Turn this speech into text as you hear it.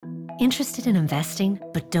Interested in investing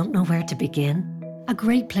but don't know where to begin? A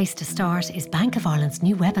great place to start is Bank of Ireland's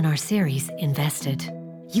new webinar series, Invested.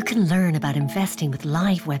 You can learn about investing with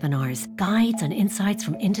live webinars, guides and insights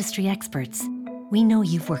from industry experts. We know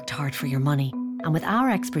you've worked hard for your money, and with our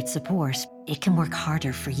expert support, it can work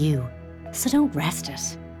harder for you. So don't rest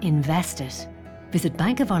it, invest it. Visit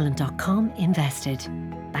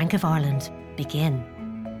bankofireland.com/invested. Bank of Ireland, begin.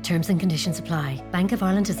 Terms and conditions apply. Bank of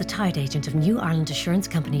Ireland is a tied agent of New Ireland Assurance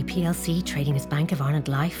Company plc, trading as Bank of Ireland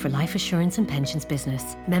Life for life assurance and pensions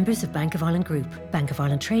business. Members of Bank of Ireland Group. Bank of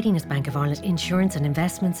Ireland trading as Bank of Ireland Insurance and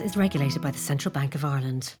Investments is regulated by the Central Bank of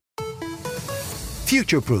Ireland.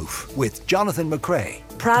 Future-Proof with Jonathan McRae.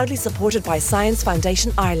 Proudly supported by Science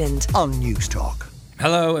Foundation Ireland on Newstalk.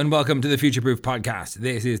 Hello and welcome to the Future-Proof podcast.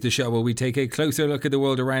 This is the show where we take a closer look at the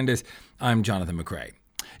world around us. I'm Jonathan McRae.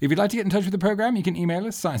 If you'd like to get in touch with the programme, you can email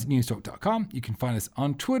us, science@newstalk.com. You can find us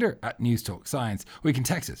on Twitter @NewstalkScience, or you can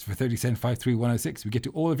text us for 30 cent 53106. We get to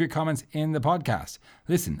all of your comments in the podcast.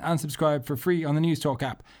 Listen and subscribe for free on the Newstalk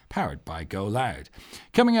app, powered by Go Loud.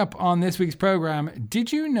 Coming up on this week's programme,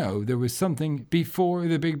 did you know there was something before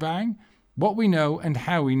the Big Bang? What we know and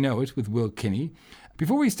how we know it with Will Kinney.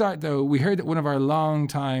 Before we start, though, we heard that one of our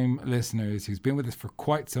long-time listeners, who's been with us for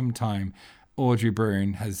quite some time, Audrey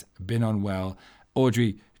Byrne, has been unwell.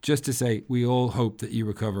 Audrey, just to say, we all hope that you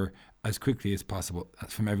recover as quickly as possible.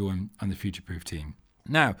 That's from everyone on the Future-Proof team.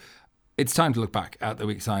 Now, it's time to look back at the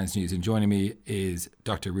week's science news, and joining me is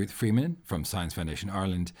Dr. Ruth Freeman from Science Foundation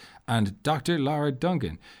Ireland and Dr. Lara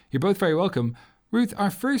Dungan. You're both very welcome. Ruth, our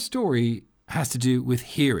first story has to do with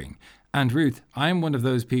hearing. And Ruth, I'm one of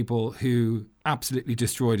those people who absolutely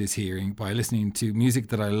destroyed his hearing by listening to music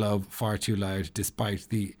that I love far too loud, despite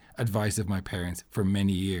the advice of my parents for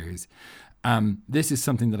many years. This is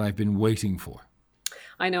something that I've been waiting for.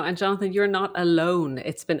 I know, and Jonathan, you're not alone.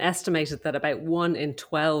 It's been estimated that about 1 in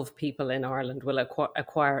 12 people in Ireland will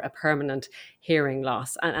acquire a permanent hearing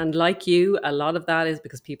loss. And like you, a lot of that is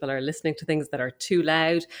because people are listening to things that are too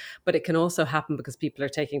loud, but it can also happen because people are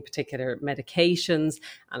taking particular medications.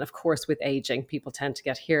 And of course, with aging, people tend to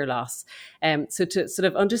get hear loss. So to sort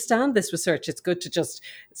of understand this research, it's good to just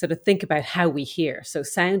sort of think about how we hear. So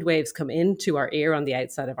sound waves come into our ear on the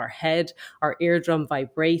outside of our head, our eardrum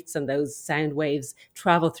vibrates, and those sound waves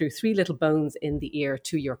travel through 3 little bones in the ear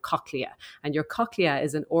to your cochlea. And your cochlea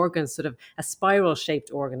is an organ, sort of a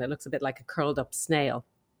spiral-shaped organ. It looks a bit like a curled up snail.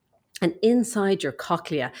 And inside your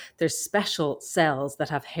cochlea, there's special cells that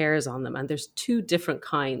have hairs on them. And there's 2 different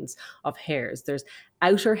kinds of hairs. There's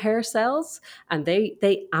outer hair cells, and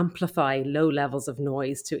they amplify low levels of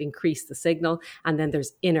noise to increase the signal. And then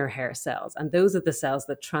there's inner hair cells. And those are the cells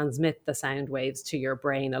that transmit the sound waves to your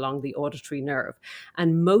brain along the auditory nerve.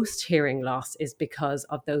 And most hearing loss is because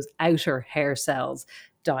of those outer hair cells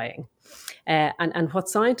dying. And what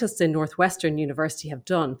scientists in Northwestern University have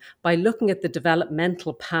done by looking at the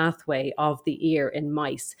developmental pathway of the ear in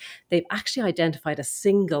mice, they've actually identified a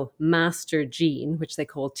single master gene, which they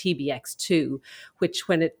call TBX2, which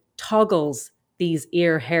when it toggles these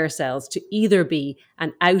ear hair cells to either be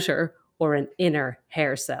an outer or an inner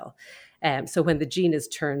hair cell. So when the gene is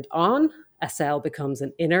turned on, a cell becomes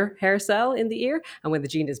an inner hair cell in the ear. And when the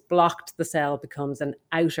gene is blocked, the cell becomes an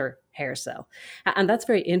outer hair cell. And that's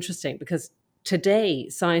very interesting because today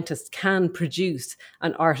scientists can produce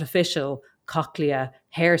an artificial cochlea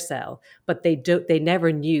hair cell, but they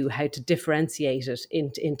never knew how to differentiate it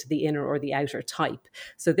into the inner or the outer type.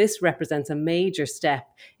 So this represents a major step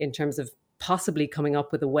in terms of possibly coming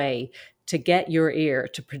up with a way to get your ear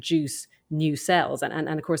to produce new cells. And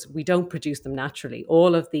of course, we don't produce them naturally.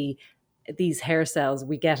 All of these hair cells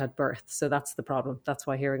we get at birth. So that's the problem. That's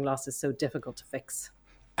why hearing loss is so difficult to fix.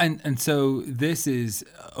 And so this is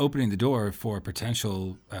opening the door for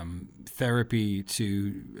potential therapy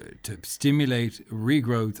to stimulate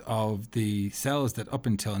regrowth of the cells that up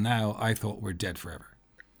until now I thought were dead forever.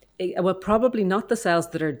 Well, probably not the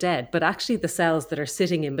cells that are dead, but actually the cells that are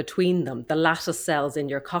sitting in between them, the lattice cells in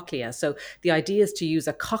your cochlea. So the idea is to use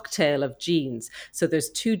a cocktail of genes. So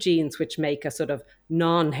there's 2 genes which make a sort of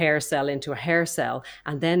non-hair cell into a hair cell.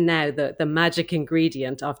 And then now the magic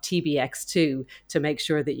ingredient of TBX2 to make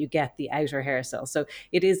sure that you get the outer hair cell. So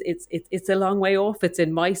it's a long way off. It's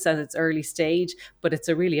in mice at its early stage, but it's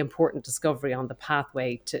a really important discovery on the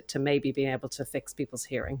pathway to maybe being able to fix people's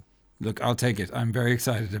hearing. Look, I'll take it. I'm very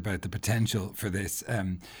excited about the potential for this.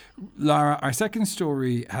 Lara, our second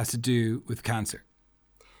story has to do with cancer.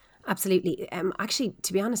 Absolutely. Actually,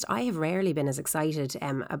 to be honest, I have rarely been as excited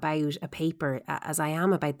about a paper as I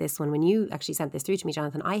am about this one. When you actually sent this through to me,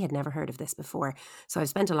 Jonathan, I had never heard of this before. So I've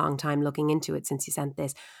spent a long time looking into it since you sent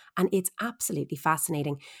this. And it's absolutely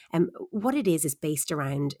fascinating. What it is based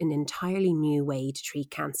around an entirely new way to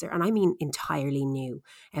treat cancer. And I mean entirely new,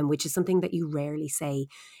 which is something that you rarely say.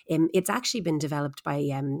 It's actually been developed by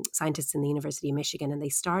scientists in the University of Michigan, and they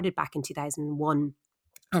started back in 2001.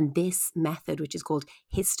 And this method, which is called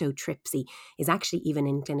histotripsy, is actually even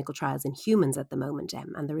in clinical trials in humans at the moment,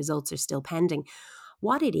 and the results are still pending.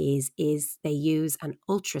 What it is they use an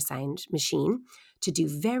ultrasound machine to do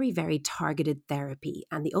very, very targeted therapy.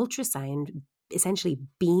 And the ultrasound essentially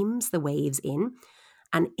beams the waves in.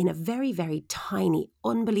 And in a very, very tiny,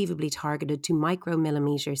 unbelievably targeted to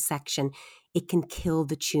micromillimeter section, it can kill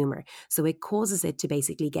the tumour. So it causes it to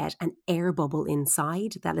basically get an air bubble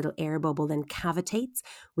inside. That little air bubble then cavitates,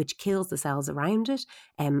 which kills the cells around it.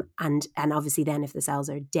 And obviously then if the cells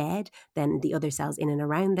are dead, then the other cells in and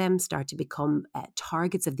around them start to become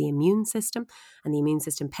targets of the immune system. And the immune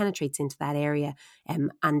system penetrates into that area,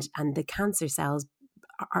 and the cancer cells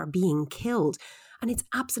are being killed. And it's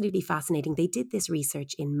absolutely fascinating. They did this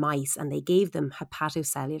research in mice and they gave them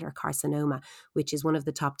hepatocellular carcinoma, which is one of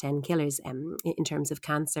the top 10 killers in terms of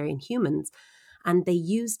cancer in humans. And they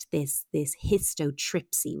used this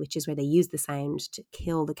histotripsy, which is where they use the sound to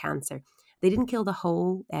kill the cancer. They didn't kill the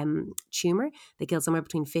whole tumour. They killed somewhere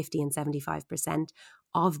between 50 and 75%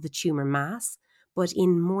 of the tumour mass. But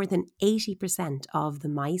in more than 80% of the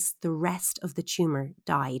mice, the rest of the tumour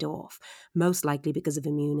died off, most likely because of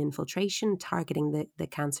immune infiltration targeting the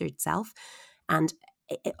cancer itself. And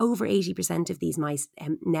over 80% of these mice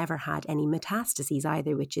never had any metastases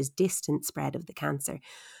either, which is distant spread of the cancer.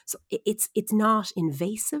 So it's not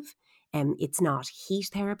invasive. It's not heat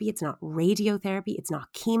therapy, it's not radiotherapy, it's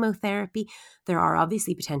not chemotherapy. There are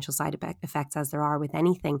obviously potential side effects as there are with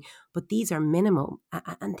anything, but these are minimal.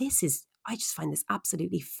 And I just find this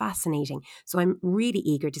absolutely fascinating. So I'm really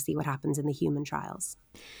eager to see what happens in the human trials.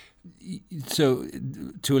 So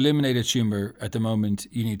to eliminate a tumour at the moment,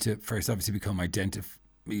 you need to first obviously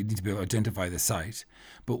you need to be able to identify the site.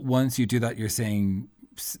 But once you do that, you're saying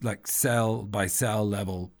like cell by cell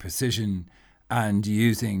level precision and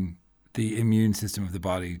using the immune system of the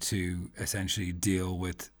body to essentially deal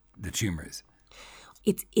with the tumours.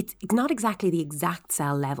 It's not exactly the exact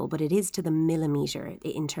cell level, but it is to the millimeter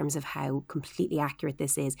in terms of how completely accurate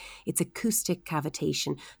this is. It's acoustic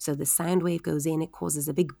cavitation. So the sound wave goes in, it causes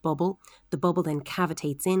a big bubble. The bubble then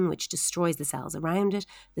cavitates in, which destroys the cells around it.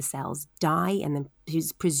 The cells die, and then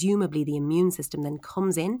presumably the immune system then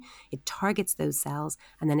comes in, it targets those cells,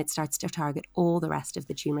 and then it starts to target all the rest of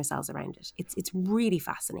the tumour cells around it. It's really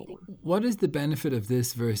fascinating. What is the benefit of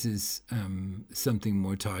this versus something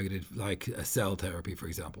more targeted, like a cell therapy, for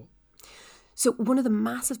example? So one of the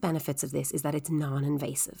massive benefits of this is that it's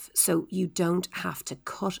non-invasive. So you don't have to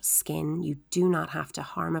cut skin. You do not have to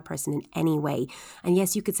harm a person in any way. And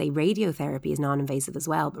yes, you could say radiotherapy is non-invasive as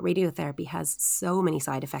well, but radiotherapy has so many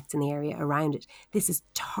side effects in the area around it. This is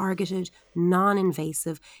targeted,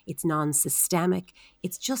 non-invasive. It's non-systemic.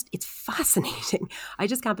 It's fascinating. I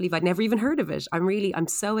just can't believe I'd never even heard of it. I'm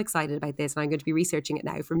so excited about this, and I'm going to be researching it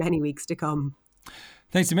now for many weeks to come.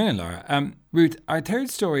 Thanks a million, Laura. Ruth, our third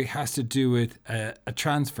story has to do with a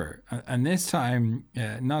transfer, and this time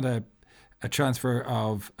not a transfer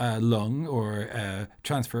of a lung or a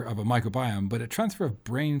transfer of a microbiome, but a transfer of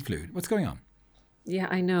brain fluid. What's going on? Yeah,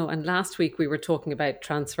 I know. And last week we were talking about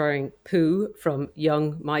transferring poo from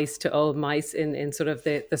young mice to old mice in sort of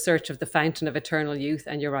the search of the fountain of eternal youth.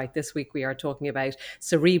 And you're right, this week we are talking about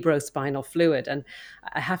cerebrospinal fluid. And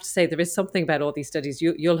I have to say, there is something about all these studies.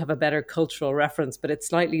 You'll have a better cultural reference, but it's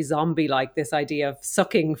slightly zombie-like, this idea of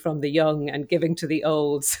sucking from the young and giving to the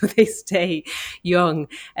old so they stay young.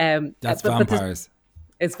 That's vampires.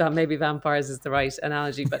 It's maybe vampires is the right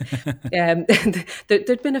analogy, but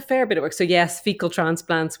there'd been a fair bit of work. So yes, fecal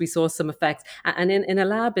transplants, we saw some effects. And in a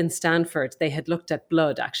lab in Stanford, they had looked at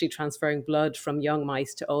blood, actually transferring blood from young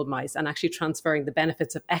mice to old mice and actually transferring the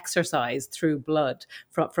benefits of exercise through blood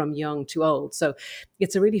from young to old. So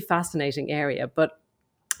it's a really fascinating area. But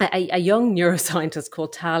a young neuroscientist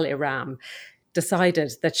called Tal Iram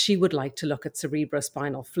decided that she would like to look at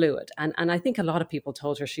cerebrospinal fluid. And I think a lot of people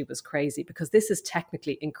told her she was crazy because this is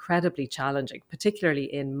technically incredibly challenging, particularly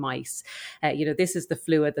in mice. This is the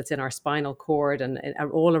fluid that's in our spinal cord and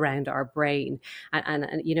all around our brain.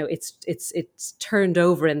 And it's turned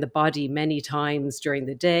over in the body many times during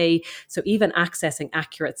the day. So even accessing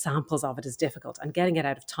accurate samples of it is difficult, and getting it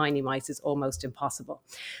out of tiny mice is almost impossible.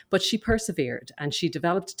 But she persevered, and she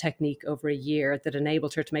developed a technique over a year that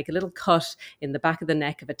enabled her to make a little cut in the back of the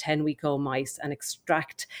neck of a 10-week-old mice and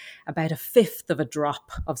extract about a fifth of a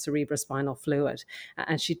drop of cerebrospinal fluid.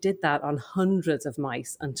 And she did that on hundreds of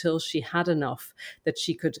mice until she had enough that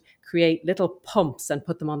she could create little pumps and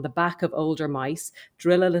put them on the back of older mice,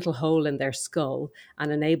 drill a little hole in their skull,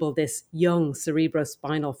 and enable this young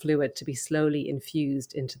cerebrospinal fluid to be slowly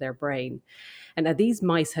infused into their brain. And now these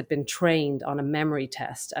mice had been trained on a memory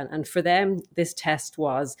test. And for them, this test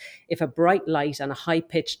was if a bright light and a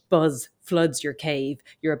high-pitched buzz floods your cave,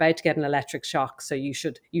 you're about to get an electric shock, so you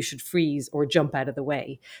should freeze or jump out of the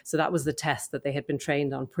way. So that was the test that they had been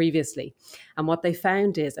trained on previously. And what they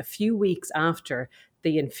found is a few weeks after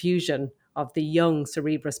the infusion of the young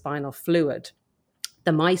cerebrospinal fluid,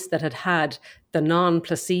 the mice that had had the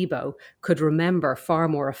non-placebo could remember far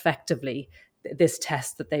more effectively this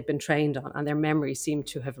test that they've been trained on, and their memory seemed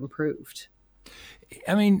to have improved.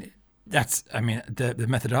 I mean, the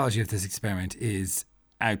methodology of this experiment is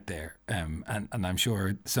out there, and I'm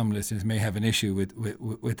sure some listeners may have an issue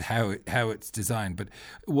with how it's designed. But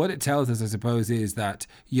what it tells us, I suppose, is that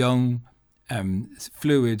young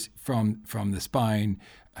fluid from the spine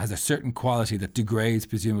has a certain quality that degrades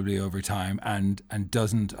presumably over time and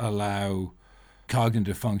doesn't allow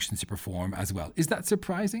cognitive functions to perform as well. Is that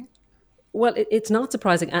surprising? Well, it's not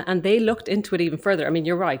surprising. And they looked into it even further. I mean,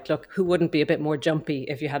 you're right. Look, who wouldn't be a bit more jumpy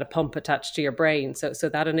if you had a pump attached to your brain? So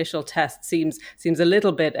that initial test seems a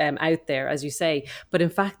little bit out there, as you say. But in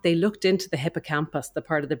fact, they looked into the hippocampus, the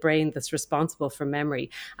part of the brain that's responsible for memory.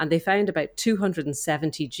 And they found about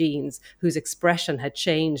 270 genes whose expression had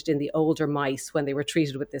changed in the older mice when they were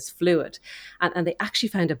treated with this fluid. And they actually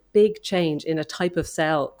found a big change in a type of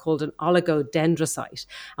cell called an oligodendrocyte.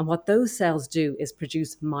 And what those cells do is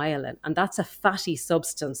produce myelin. And that's a fatty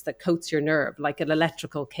substance that coats your nerve, like an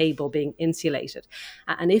electrical cable being insulated.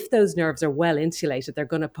 And if those nerves are well insulated, they're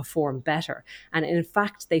going to perform better. And in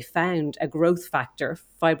fact, they found a growth factor,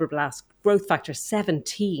 fibroblast growth factor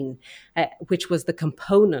 17, which was the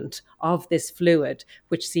component of this fluid,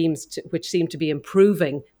 which seemed to be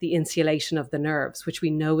improving the insulation of the nerves, which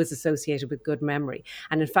we know is associated with good memory.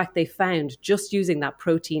 And in fact, they found just using that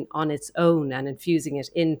protein on its own and infusing it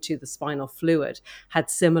into the spinal fluid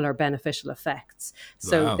had similar beneficial effects.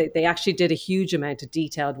 So wow. they actually did a huge amount of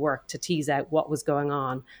detailed work to tease out what was going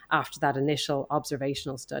on after that initial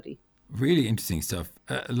observational study. Really interesting stuff.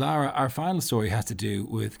 Lara, our final story has to do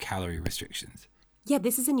with calorie restrictions. Yeah,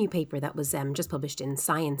 this is a new paper that was just published in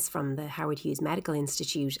Science from the Howard Hughes Medical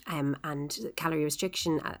Institute, and calorie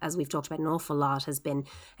restriction, as we've talked about an awful lot, has been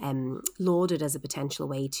lauded as a potential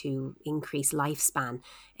way to increase lifespan.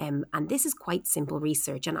 And this is quite simple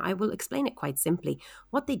research, and I will explain it quite simply.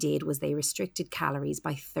 What they did was they restricted calories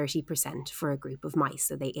by 30% for a group of mice.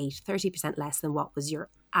 So they ate 30% less than what was your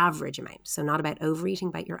average amount. So not about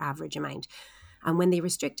overeating, but your average amount. And when they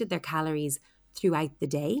restricted their calories throughout the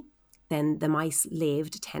day, then the mice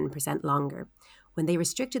lived 10% longer. When they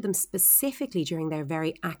restricted them specifically during their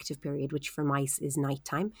very active period, which for mice is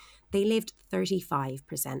nighttime, they lived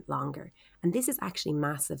 35% longer. And this is actually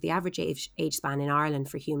massive. The average age span in Ireland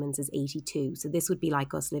for humans is 82. So this would be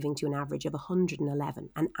like us living to an average of 111,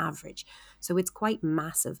 an average. So it's quite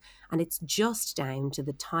massive. And it's just down to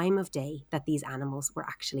the time of day that these animals were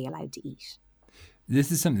actually allowed to eat.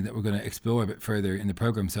 This is something that we're going to explore a bit further in the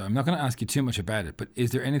program, so I'm not going to ask you too much about it, but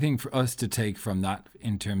is there anything for us to take from that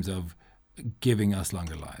in terms of giving us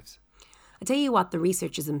longer lives? I'll tell you what the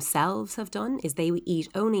researchers themselves have done is they eat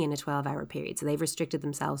only in a 12-hour period. So they've restricted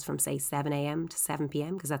themselves from, say, 7 a.m. to 7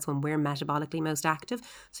 p.m. because that's when we're metabolically most active.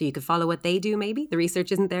 So you could follow what they do maybe. The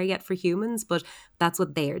research isn't there yet for humans, but that's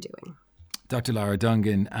what they are doing. Dr. Lara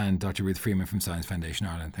Dungan and Dr. Ruth Freeman from Science Foundation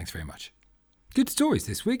Ireland, thanks very much. Good stories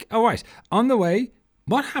this week. All right, on the way,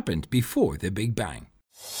 what happened before the Big Bang?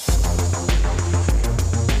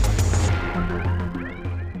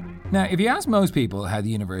 Now, if you ask most people how the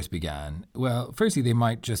universe began, well, firstly, they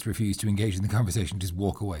might just refuse to engage in the conversation, just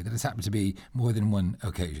walk away. That has happened to be more than one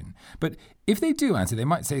occasion. But if they do answer, they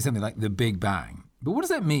might say something like the Big Bang. But what does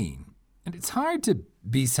that mean? And it's hard to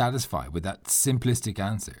be satisfied with that simplistic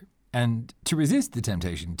answer and to resist the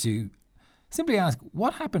temptation to simply ask,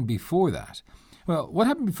 what happened before that? Well, what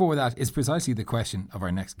happened before that is precisely the question of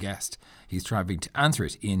our next guest. He's trying to answer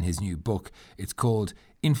it in his new book. It's called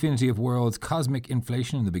Infinity of Worlds, Cosmic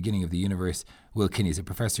Inflation and the Beginning of the Universe. Will Kinney is a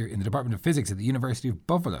professor in the Department of Physics at the University of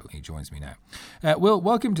Buffalo. He joins me now. Will,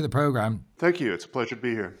 welcome to the programme. Thank you. It's a pleasure to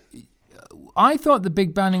be here. I thought the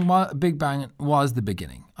Big Bang was the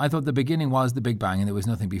beginning. I thought the beginning was the Big Bang and there was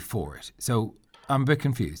nothing before it. So I'm a bit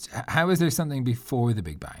confused. How is there something before the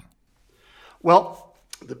Big Bang? Well,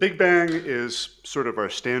 the Big Bang is sort of our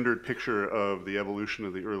standard picture of the evolution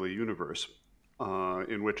of the early universe.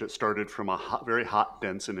 in which it started from a very hot,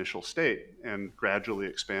 dense initial state and gradually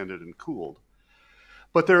expanded and cooled.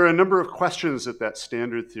 But there are a number of questions that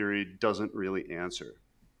standard theory doesn't really answer.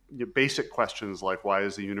 Basic questions like, why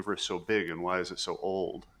is the universe so big and why is it so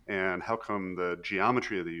old? And how come the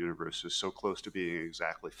geometry of the universe is so close to being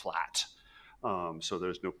exactly flat? So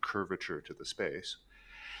there's no curvature to the space.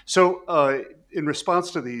 So in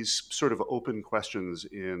response to these sort of open questions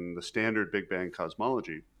in the standard Big Bang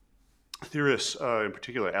cosmology, theorists, in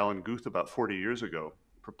particular Alan Guth about 40 years ago,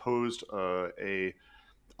 proposed a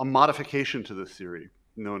modification to the theory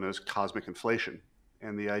known as cosmic inflation.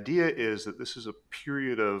 And the idea is that this is a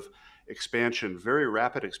period of expansion, very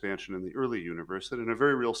rapid expansion in the early universe that in a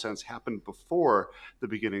very real sense happened before the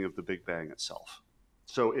beginning of the Big Bang itself.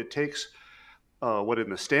 So it takes what in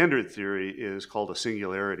the standard theory is called a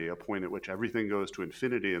singularity, a point at which everything goes to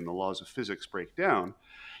infinity and the laws of physics break down.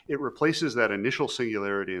 It replaces that initial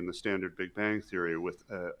singularity in the standard Big Bang theory with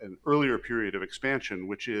an earlier period of expansion,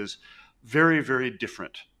 which is very, very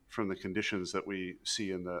different from the conditions that we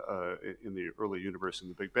see in the early universe in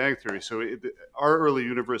the Big Bang theory. So our early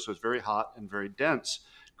universe was very hot and very dense,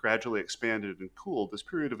 gradually expanded and cooled. This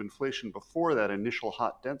period of inflation before that initial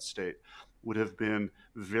hot, dense state would have been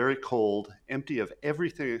very cold, empty of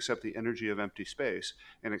everything except the energy of empty space,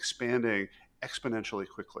 and expanding exponentially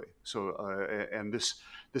quickly. So, and this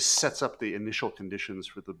sets up the initial conditions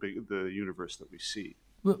for the universe that we see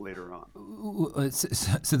later on.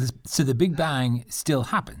 So the Big Bang still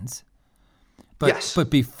happens, but yes. But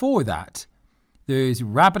before that, there's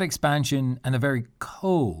rapid expansion and a very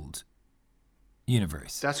cold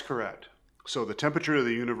universe. That's correct. So the temperature of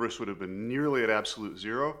the universe would have been nearly at absolute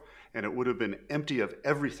zero, and it would have been empty of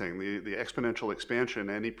everything. The exponential expansion,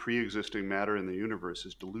 any pre-existing matter in the universe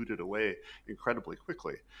is diluted away incredibly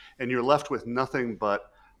quickly. And you're left with nothing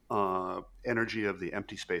but energy of the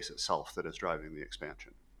empty space itself that is driving the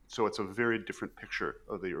expansion. So it's a very different picture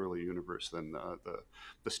of the early universe than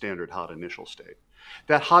the standard hot initial state.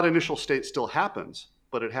 That hot initial state still happens,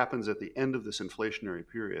 but it happens at the end of this inflationary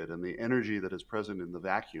period, and the energy that is present in the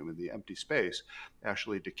vacuum, in the empty space,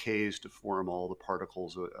 actually decays to form all the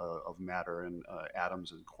particles of matter and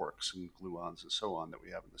atoms and quarks and gluons and so on that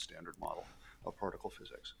we have in the standard model of particle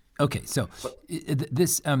physics. Okay, so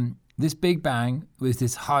this Big Bang was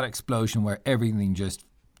this hot explosion where everything just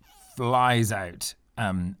flies out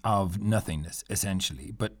of nothingness,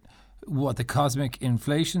 essentially. But what the cosmic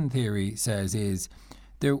inflation theory says is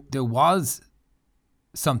there was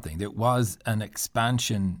something. There was an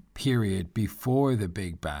expansion period before the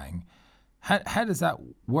Big Bang. How does that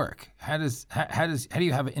work? How do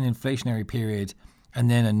you have an inflationary period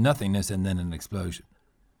and then a nothingness and then an explosion?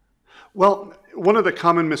 Well, one of the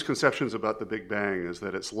common misconceptions about the Big Bang is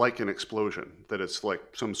that it's like an explosion, that it's like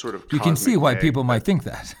some sort of You can see why ray. people might think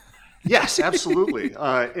that. Yes, absolutely.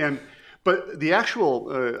 But the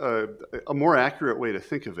actual, a more accurate way to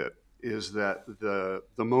think of it is that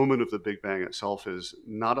the moment of the Big Bang itself is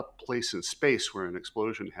not a place in space where an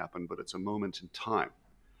explosion happened, but it's a moment in time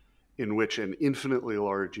in which an infinitely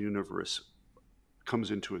large universe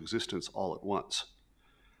comes into existence all at once.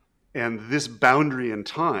 And this boundary in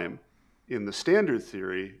time in the standard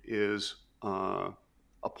theory is a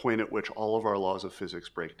point at which all of our laws of physics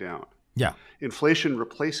break down. Yeah. Inflation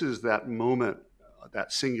replaces that moment,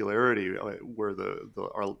 that singularity where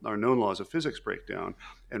our known laws of physics break down,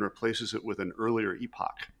 and replaces it with an earlier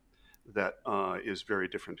epoch that is very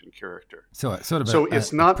different in character. So sort of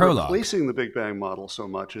it's not prologue. Replacing the Big Bang model so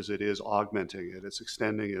much as it is augmenting it. It's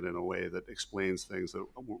extending it in a way that explains things that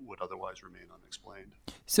would otherwise remain unexplained.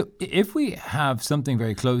 So if we have something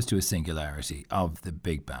very close to a singularity of the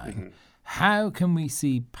Big Bang, how can we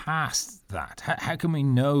see past that? How can we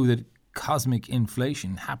know that cosmic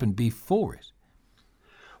inflation happened before it?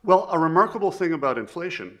 Well, a remarkable thing about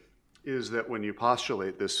inflation is that when you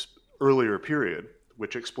postulate this earlier period,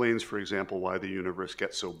 which explains, for example, why the universe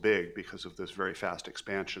gets so big because of this very fast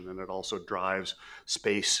expansion, and it also drives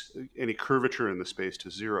space, any curvature in the space to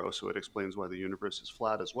zero, so it explains why the universe is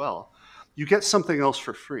flat as well. You get something else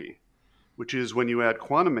for free, which is when you add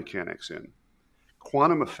quantum mechanics in,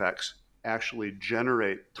 quantum effects actually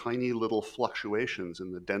generate tiny little fluctuations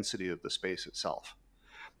in the density of the space itself.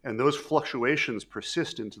 And those fluctuations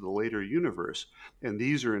persist into the later universe. And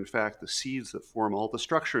these are, in fact, the seeds that form all the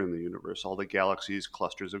structure in the universe, all the galaxies,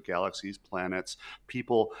 clusters of galaxies, planets,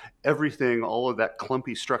 people, everything, all of that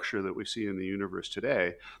clumpy structure that we see in the universe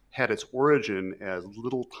today had its origin as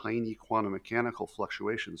little tiny quantum mechanical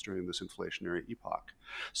fluctuations during this inflationary epoch.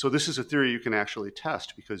 So this is a theory you can actually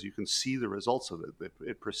test because you can see the results of it.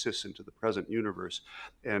 It persists into the present universe,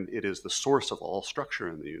 and it is the source of all structure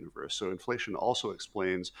in the universe. So inflation also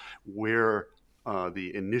explains where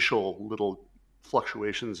the initial little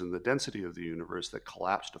fluctuations in the density of the universe that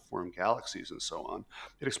collapse to form galaxies and so on.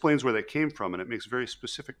 It explains where they came from, and it makes very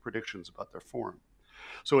specific predictions about their form.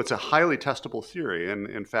 So it's a highly testable theory, and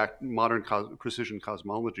in fact, modern precision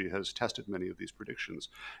cosmology has tested many of these predictions,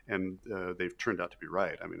 and they've turned out to be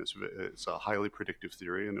right. I mean, it's a highly predictive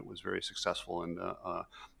theory, and it was very successful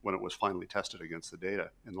when it was finally tested against the data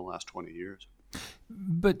in the last 20 years.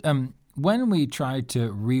 But when we tried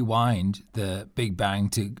to rewind the Big Bang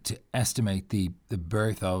to estimate the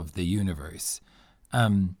birth of the universe,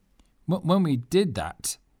 when we did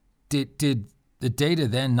that, did the data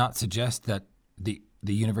then not suggest that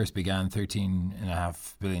the universe began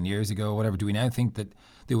 13.5 billion years ago, or whatever? Do we now think that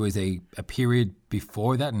there was a period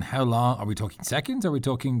before that? And how long? Are we talking seconds? Are we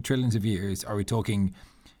talking trillions of years? Are we talking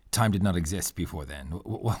time did not exist before then?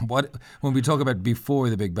 What when we talk about before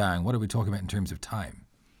the Big Bang, what are we talking about in terms of time?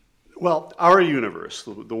 Well, our universe,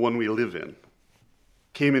 the one we live in,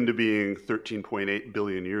 came into being 13.8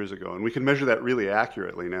 billion years ago. And we can measure that really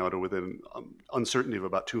accurately now to within uncertainty of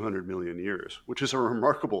about 200 million years, which is a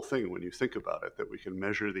remarkable thing when you think about it, that we can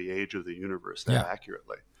measure the age of the universe that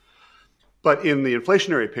accurately. But in the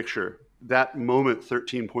inflationary picture, that moment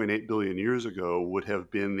 13.8 billion years ago would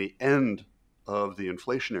have been the end of the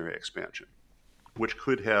inflationary expansion, which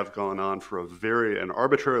could have gone on for an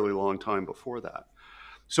arbitrarily long time before that.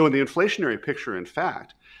 So in the inflationary picture, in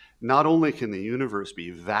fact, not only can the universe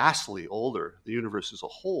be vastly older, the universe as a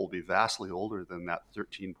whole be vastly older than that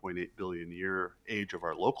 13.8 billion year age of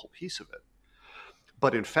our local piece of it,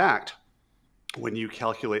 but in fact, when you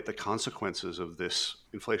calculate the consequences of this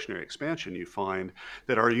inflationary expansion, you find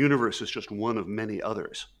that our universe is just one of many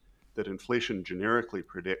others, that inflation generically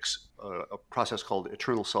predicts a process called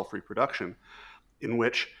eternal self-reproduction, in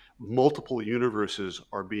which multiple universes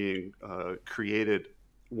are being created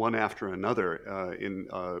one after another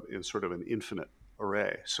in sort of an infinite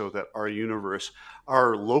array, so that our universe,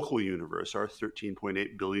 our local universe, our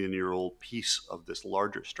 13.8 billion year old piece of this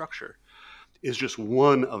larger structure, is just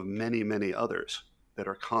one of many, many others that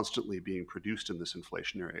are constantly being produced in this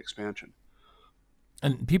inflationary expansion.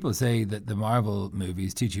 And people say that the Marvel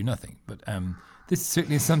movies teach you nothing, but this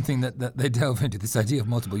certainly is something that they delve into, this idea of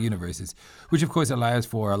multiple universes, which of course allows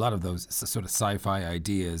for a lot of those sort of sci-fi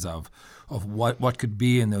ideas of what could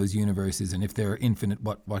be in those universes, and if they're infinite,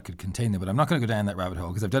 what could contain them. But I'm not going to go down that rabbit hole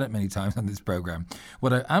because I've done it many times on this program.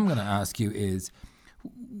 What I am going to ask you is,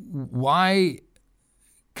 why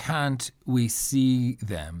can't we see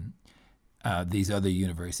them, these other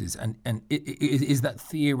universes, and is that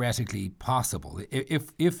theoretically possible?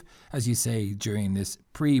 If, as you say, during this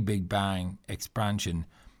pre-Big Bang expansion,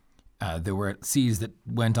 there were seeds that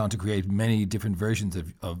went on to create many different versions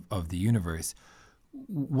of the universe,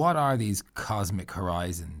 what are these cosmic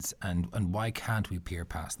horizons, and why can't we peer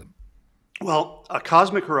past them? Well, a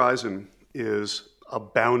cosmic horizon is a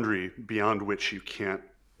boundary beyond which you can't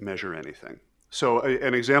measure anything. So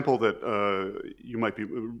an example that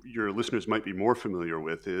your listeners might be more familiar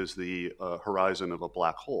with is the horizon of a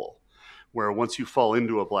black hole, where once you fall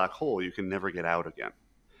into a black hole, you can never get out again.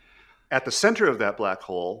 At the center of that black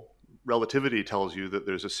hole, relativity tells you that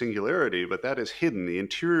there's a singularity, but that is hidden. The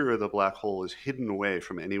interior of the black hole is hidden away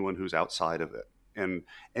from anyone who's outside of it. And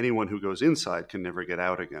anyone who goes inside can never get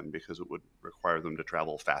out again because it would require them to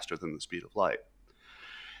travel faster than the speed of light.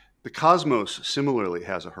 The cosmos similarly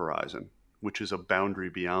has a horizon, which is a boundary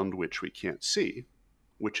beyond which we can't see,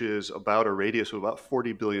 which is about a radius of about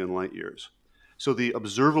 40 billion light years. So the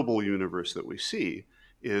observable universe that we see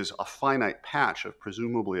is a finite patch of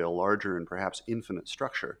presumably a larger and perhaps infinite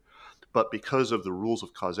structure. But because of the rules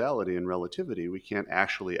of causality and relativity, we can't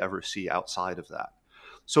actually ever see outside of that.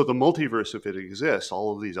 So the multiverse, if it exists,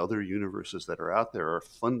 all of these other universes that are out there are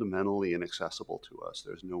fundamentally inaccessible to us.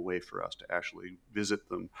 There's no way for us to actually visit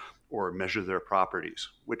them or measure their properties,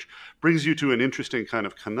 which brings you to an interesting kind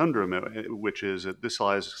of conundrum, which is that this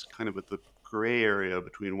lies kind of at the gray area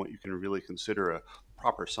between what you can really consider a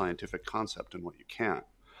proper scientific concept and what you can't.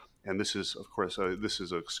 And this is, of course, this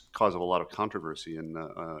is a cause of a lot of controversy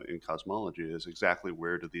in cosmology, is exactly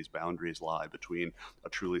where do these boundaries lie between a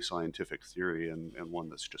truly scientific theory and one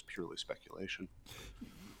that's just purely speculation.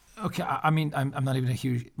 Okay, I mean, I'm not even a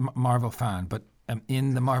huge Marvel fan, but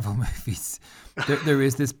in the Marvel movies, there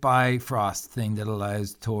is this Bifrost thing that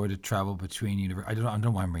allows Thor to travel between universes. I don't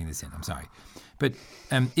know why I'm bringing this in, I'm sorry. But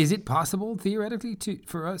is it possible, theoretically,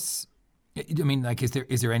 for us? I mean, like, is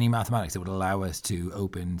there any mathematics that would allow us to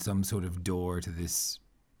open some sort of door to this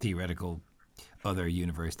theoretical other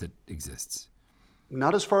universe that exists?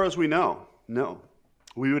 Not as far as we know, no.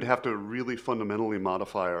 we would have to really fundamentally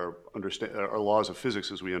modify our laws of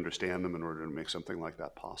physics as we understand them in order to make something like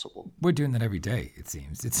that possible. We're doing that every day, it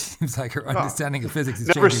seems. It seems like our understanding of physics is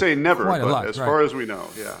never changing say never, quite a but lot, as right? far as we know,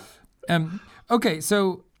 yeah. Okay,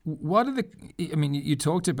 so what are you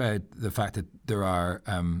talked about the fact that there are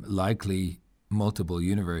likely multiple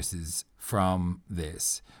universes from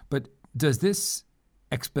this, but does this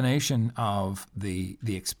explanation of the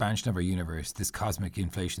expansion of our universe, this cosmic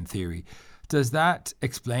inflation theory, does that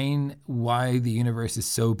explain why the universe is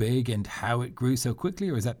so big and how it grew so quickly,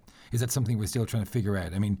 or is that something we're still trying to figure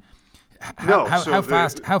out? I mean, how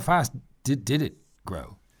fast did it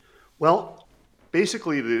grow? Well,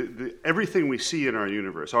 basically, everything we see in our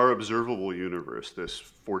universe, our observable universe, this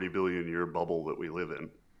 40 billion year bubble that we live in,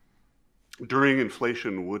 during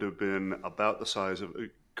inflation would have been about the size of,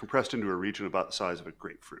 compressed into a region about the size of a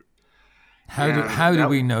grapefruit. How do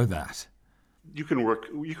we know that? You can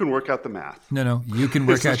work out the math. No, you can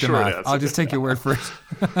work out the math. Answer. I'll just take your word for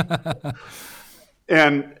it.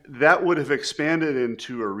 And that would have expanded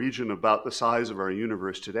into a region about the size of our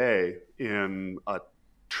universe today in a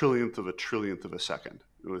trillionth of a second.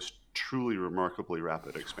 It was truly remarkably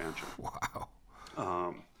rapid expansion.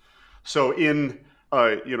 Wow. So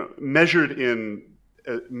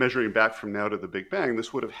measuring back from now to the Big Bang,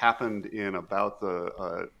 this would have happened in about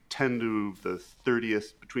the 10 to the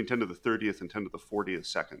 30th, between 10 to the 30th and 10 to the 40th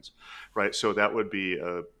seconds, right? So that would be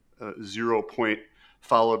a 0 point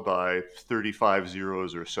followed by 35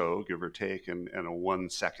 zeros or so, give or take, and a 1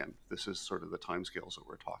 second. This is sort of the timescales that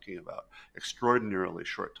we're talking about. Extraordinarily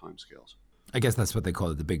short timescales. I guess that's what they call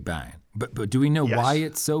it, the Big Bang. But do we know why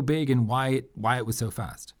it's so big and why it was so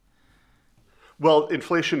fast? Well,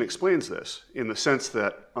 inflation explains this in the sense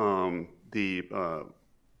that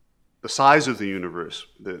the size of the universe,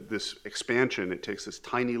 this expansion, it takes this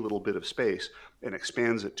tiny little bit of space and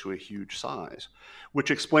expands it to a huge size, which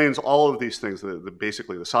explains all of these things,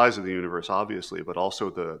 basically the size of the universe, obviously, but also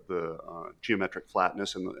the geometric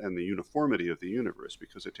flatness and the uniformity of the universe,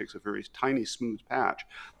 because it takes a very tiny, smooth patch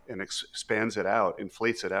and expands it out,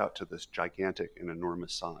 inflates it out to this gigantic and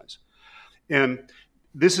enormous size. And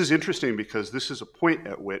this is interesting because this is a point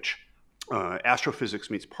at which astrophysics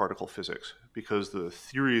meets particle physics, because the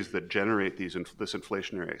theories that generate this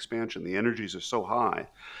inflationary expansion, the energies are so high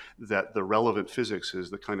that the relevant physics is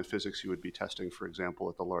the kind of physics you would be testing, for example,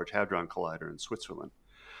 at the Large Hadron Collider in Switzerland.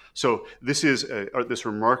 So this is this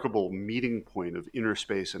remarkable meeting point of inner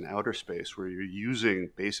space and outer space, where you're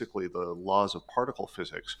using basically the laws of particle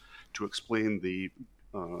physics to explain the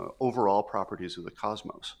overall properties of the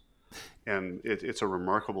cosmos. And it's a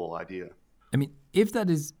remarkable idea. I mean, if that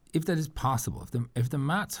is possible, if the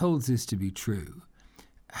maths holds this to be true,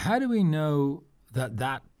 how do we know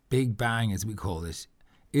that Big Bang, as we call it,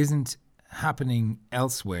 isn't happening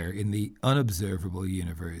elsewhere in the unobservable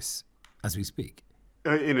universe as we speak?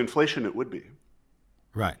 In inflation, it would be.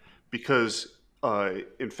 Right. Because,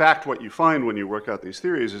 in fact, what you find when you work out these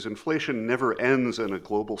theories is inflation never ends in a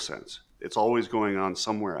global sense. It's always going on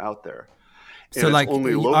somewhere out there. So, like,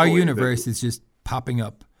 our universe is just popping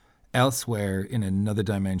up elsewhere in another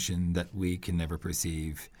dimension that we can never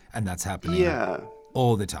perceive, and that's happening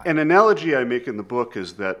all the time. An analogy I make in the book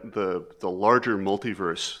is that the larger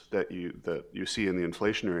multiverse that you see in the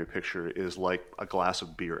inflationary picture is like a glass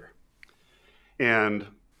of beer. And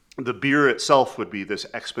the beer itself would be this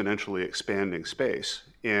exponentially expanding space.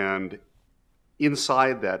 And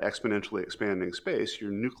inside that exponentially expanding space,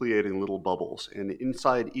 you're nucleating little bubbles. And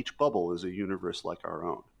inside each bubble is a universe like our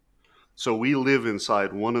own. So we live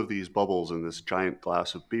inside one of these bubbles in this giant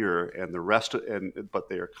glass of beer, and the rest, but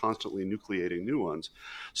they are constantly nucleating new ones.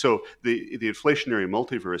 So the inflationary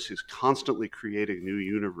multiverse is constantly creating new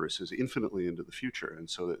universes infinitely into the future, and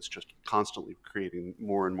so it's just constantly creating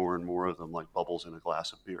more and more and more of them, like bubbles in a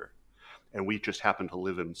glass of beer. And we just happen to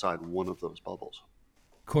live inside one of those bubbles.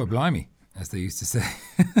 Core blimey, as they used to say.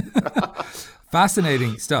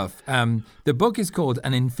 Fascinating stuff. The book is called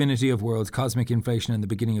An Infinity of Worlds, Cosmic Inflation and the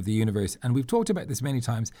Beginning of the Universe. And we've talked about this many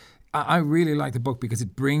times. I really like the book because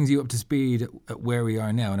it brings you up to speed at where we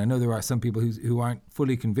are now. And I know there are some people who aren't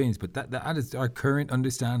fully convinced, but that is our current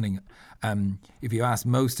understanding. If you ask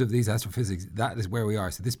most of these astrophysics, that is where we are.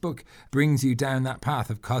 So this book brings you down that path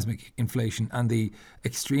of cosmic inflation and the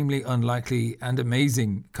extremely unlikely and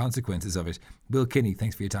amazing consequences of it. Will Kinney,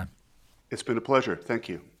 thanks for your time. It's been a pleasure. Thank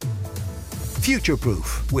you. Future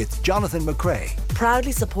Proof with Jonathan McCrea.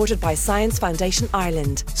 Proudly supported by Science Foundation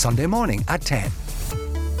Ireland. Sunday morning at 10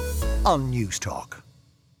 on News Talk.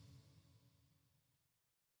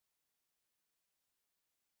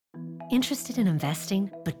 Interested in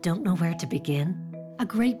investing but don't know where to begin? A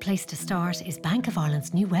great place to start is Bank of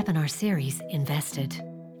Ireland's new webinar series, Invested.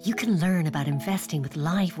 You can learn about investing with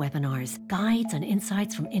live webinars, guides and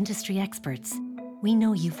insights from industry experts. We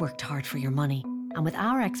know you've worked hard for your money, and with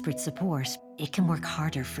our expert support, it can work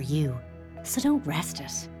harder for you. So don't rest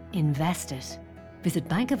it, invest it. Visit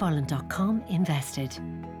bankofireland.com/invested.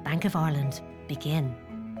 Bank of Ireland, begin.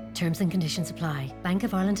 Terms and conditions apply. Bank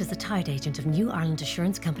of Ireland is a tied agent of New Ireland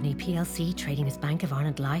Assurance Company plc, trading as Bank of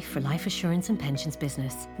Ireland Life for life assurance and pensions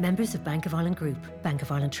business. Members of Bank of Ireland Group. Bank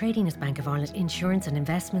of Ireland trading as Bank of Ireland Insurance and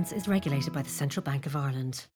Investments is regulated by the Central Bank of Ireland.